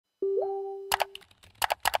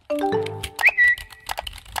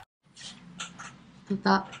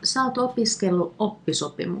Sä oot opiskellut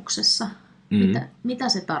oppisopimuksessa. Mitä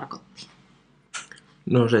se tarkoitti?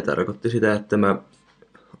 No se tarkoitti sitä, että mä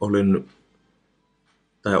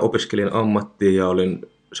opiskelin ammattia ja olin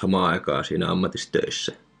samaan aikaan siinä ammatissa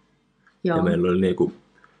töissä. Joo. Ja meillä oli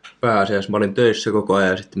pääasiassa, mä olin töissä koko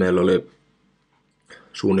ajan ja sitten meillä oli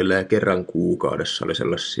suunnilleen kerran kuukaudessa oli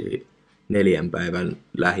sellaisia 4 päivän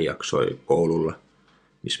lähijaksoja koululla,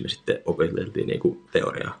 missä me sitten opeteltiin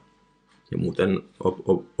teoriaa. Ja muuten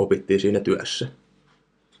opittiin siinä työssä.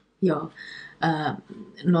 Joo.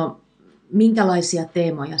 No, minkälaisia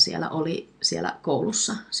teemoja siellä oli siellä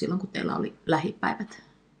koulussa silloin, kun teillä oli lähipäivät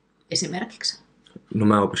esimerkiksi? No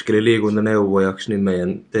mä opiskelin liikuntaneuvojaksi, niin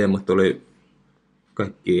meidän teemat oli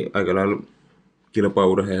kaikki aika lailla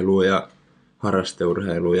kilpaurheilua ja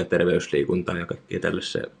harrasteurheilua ja terveysliikuntaa ja kaikkia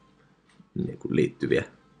tällaisia liittyviä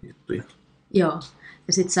juttuja. Joo.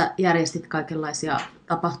 Ja sit sä järjestit kaikenlaisia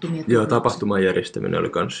tapahtumia? Joo, tapahtuman järjestäminen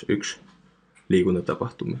oli myös yksi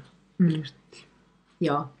liikuntatapahtumia.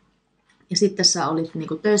 Joo. Ja sitten sä olit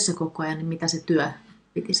töissä koko ajan, niin mitä se työ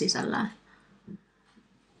piti sisällään?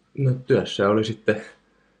 No työssä oli sitten,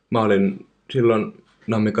 mä olin silloin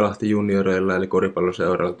Nammikalahti junioreilla eli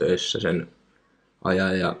koripalloseuralla töissä sen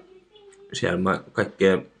ajan ja siellä mä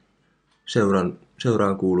kaikkea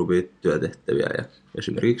seuraan kuuluvia työtehtäviä ja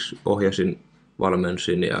esimerkiksi ohjasin,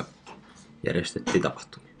 valmensin ja järjestettiin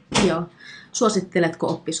tapahtumia. Joo. Suositteletko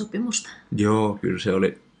oppisopimusta? Joo, kyllä se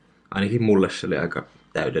oli, ainakin mulle se oli aika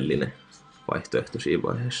täydellinen vaihtoehto siinä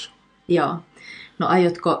vaiheessa. Joo. No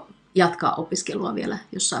aiotko jatkaa opiskelua vielä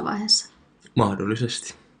jossain vaiheessa?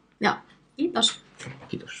 Mahdollisesti. Joo. Kiitos.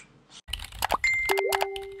 Kiitos.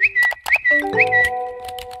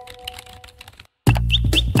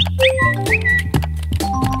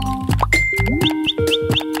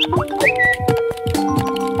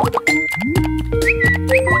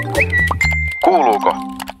 Kuuluuko?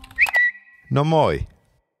 No moi.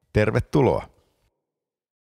 Tervetuloa.